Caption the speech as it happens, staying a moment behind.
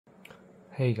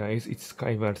Hey guys, it's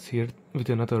Skywards here with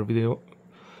another video.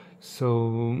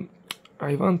 So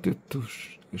I wanted to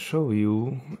show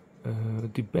you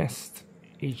the best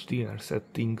HDR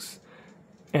settings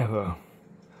ever.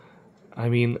 I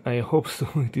mean, I hope so.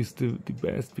 It is the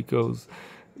best because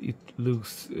it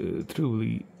looks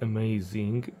truly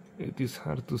amazing. It is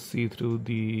hard to see through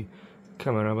the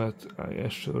camera, but I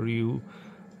assure you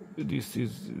this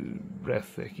is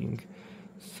breathtaking.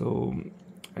 So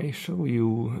I show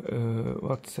you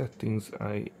what settings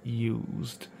I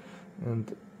used,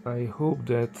 and I hope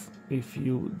that if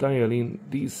you dial in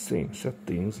these same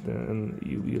settings, then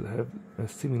you will have a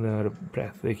similar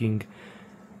breathtaking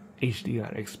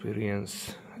HDR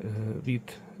experience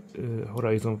with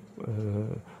Horizon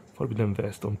Forbidden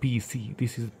West on PC.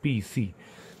 This is PC.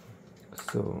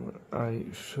 So I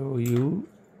show you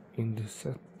in the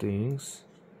settings.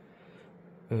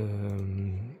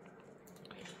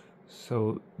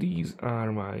 So these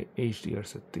are my HDR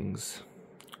settings.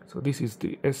 So this is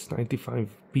the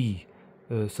S95B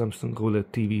Samsung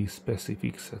OLED TV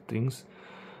specific settings.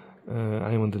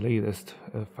 I am on the latest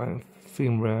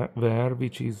firmware,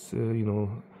 which is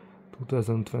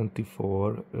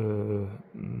 2024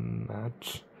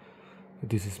 March.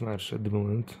 This is March at the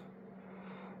moment.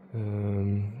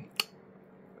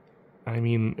 I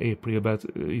mean April, but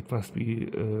it must be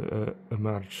a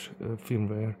March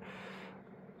firmware.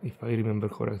 If I remember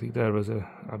correctly, there was an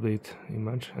update in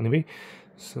March. Anyway,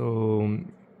 so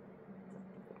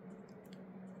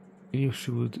you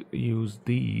should use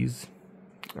these.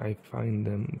 I find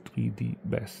them to be the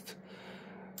best.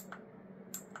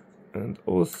 And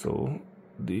also,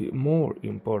 the more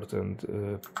important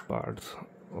part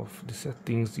of the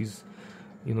settings is,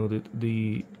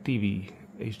 the TV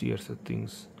HDR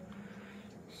settings.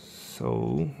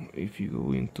 So if you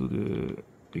go into the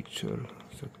picture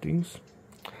settings,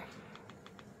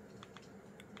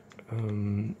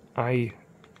 I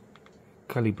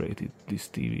calibrated this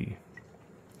TV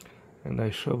and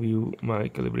I show you my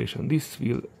calibration. This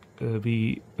will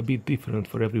be a bit different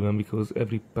for everyone because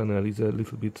every panel is a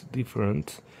little bit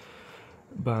different,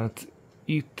 but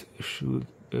it should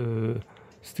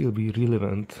still be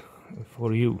relevant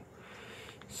for you.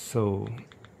 So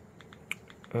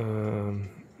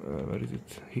where is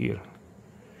it? Here.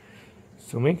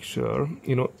 So make sure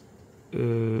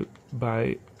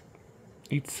by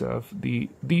itself the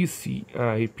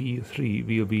DCI-P3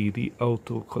 will be the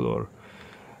auto color.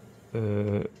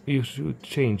 You should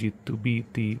change it to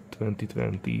BT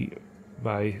 2020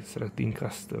 by selecting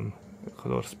custom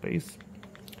color space,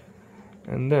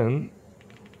 and then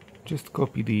just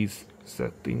copy these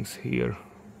settings here.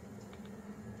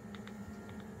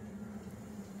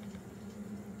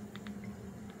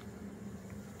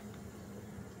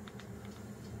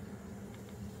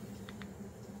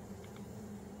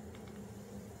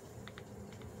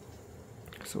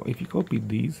 So if you copy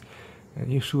these,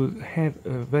 you should have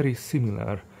a very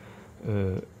similar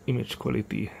image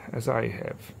quality as I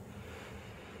have.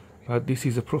 But this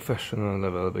is a professional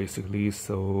level basically,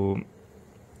 so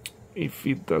if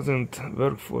it doesn't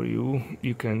work for you,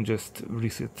 you can just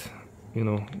reset,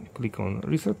 click on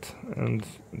reset, and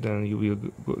then you will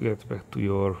get back to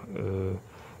your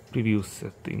previous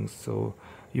settings. So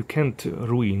you can't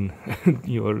ruin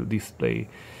your display.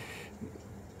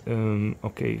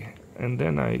 Okay. And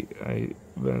then I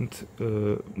went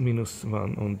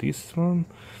 -1 on this one,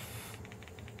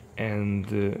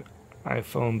 and I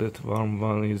found that warm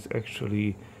 1 is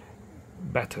actually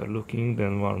better looking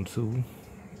than warm 2.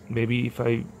 Maybe if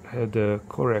I had a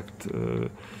correct with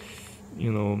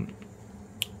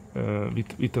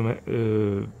a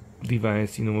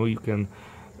device, you can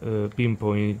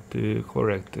pinpoint the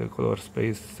correct color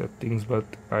space settings,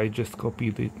 but I just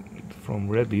copied it from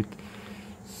Reddit.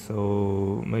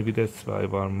 So maybe that's why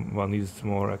warm 1 is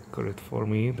more accurate for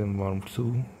me than warm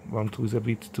 2. Warm 2 is a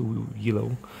bit too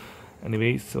yellow.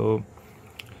 Anyway, so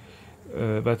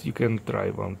but you can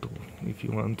try warm 2 if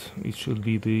you want. It should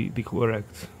be the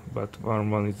correct, but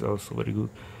warm 1 is also very good.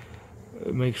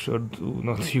 Make sure to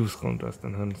not use contrast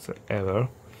enhancer ever.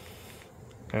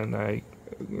 And I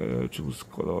choose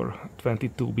color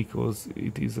 22 because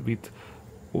it is a bit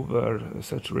over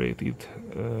saturated.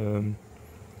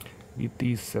 With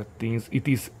these settings, it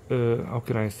is how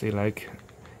can I say, like,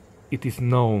 it is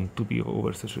known to be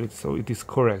oversaturated, so it is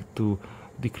correct to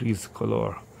decrease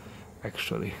color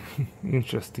actually.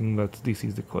 Interesting, but this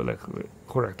is the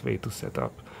correct way to set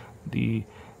up the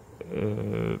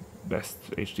best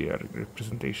HDR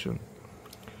representation.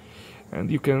 And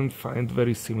you can find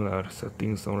very similar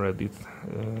settings on Reddit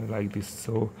like this.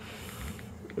 So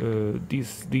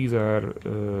these are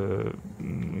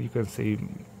you can say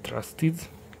trusted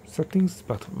settings,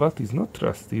 but what is not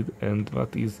trusted and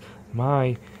what is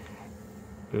my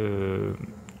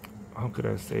how can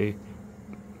I say,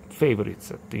 favorite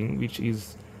setting, which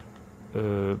is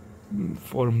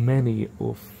for many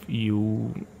of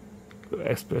you,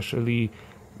 especially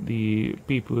the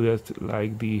people that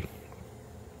like the,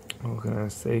 how can I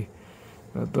say,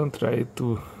 don't try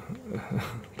to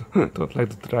don't like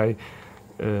to try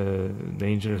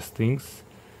dangerous things.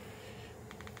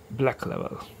 Black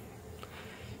level.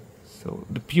 So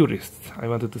the purists, I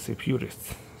wanted to say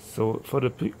purists. So for the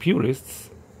purists,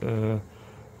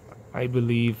 I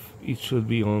believe it should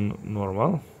be on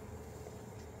normal.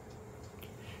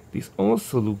 This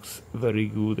also looks very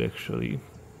good actually,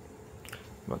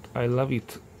 but I love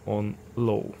it on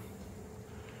low,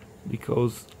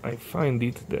 because I find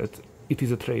it that it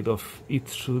is a trade-off. It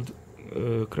should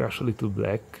crash a little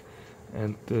black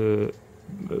and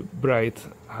bright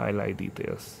highlight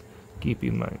details, keep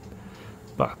in mind.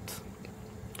 But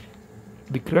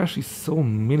the crash is so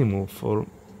minimal for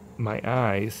my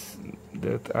eyes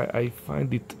that I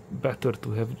find it better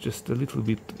to have just a little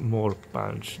bit more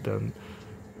punch than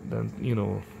you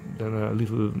know, than a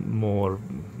little more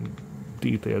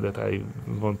detail that I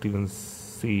won't even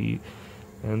see.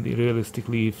 And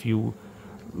realistically, if you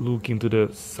look into the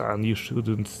sun, you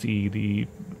shouldn't see the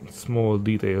small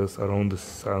details around the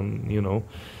sun, you know.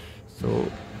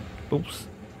 So, oops,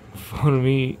 for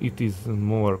me it is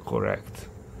more correct.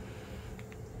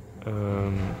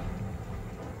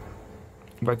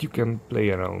 But you can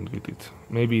play around with it.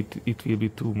 Maybe it will be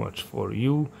too much for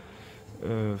you.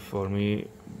 For me,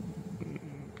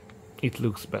 it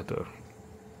looks better.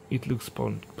 It looks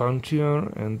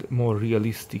punchier and more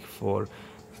realistic for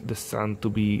the sun to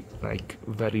be like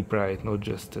very bright, not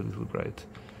just a little bright.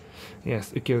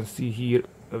 Yes, you can see here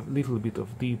a little bit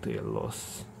of detail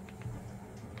loss.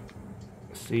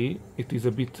 See, it is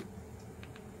a bit,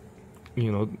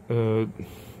 you know,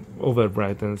 over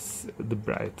brightens the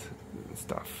bright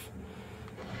stuff.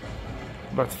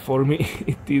 But for me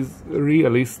it is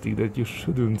realistic that you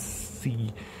shouldn't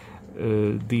see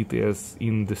details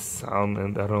in the sun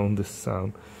and around the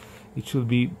sun. It should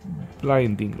be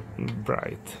blinding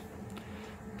bright.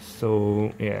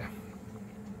 So yeah,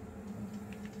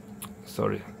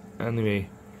 sorry. Anyway,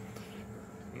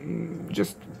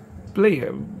 just play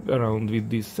around with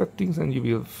these settings and you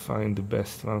will find the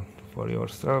best one for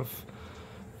yourself.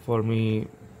 For me,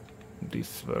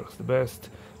 this works the best,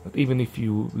 but even if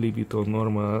you leave it on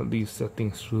normal, these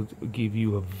settings should give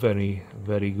you a very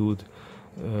good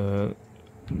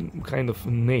kind of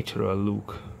natural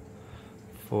look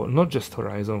for not just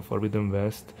Horizon Forbidden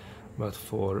West, but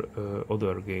for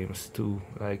other games too,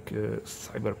 like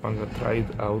Cyberpunk. I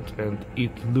tried out and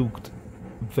it looked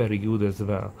very good as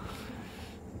well.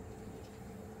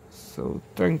 So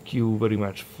thank you very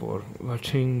much for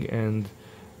watching, and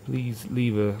please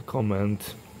leave a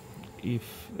comment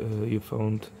if you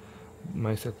found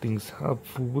my settings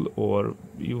helpful or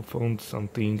you found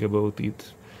something about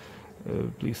it.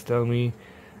 Please tell me,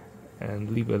 and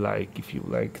leave a like if you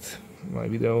liked my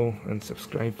video, and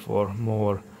subscribe for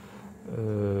more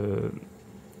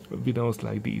videos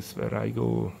like these where I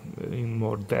go in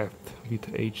more depth with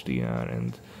HDR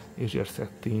and HDR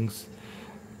settings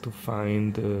to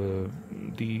find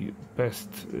the best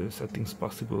settings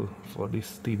possible for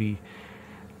this TV.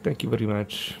 Thank you very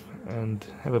much and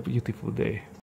have a beautiful day.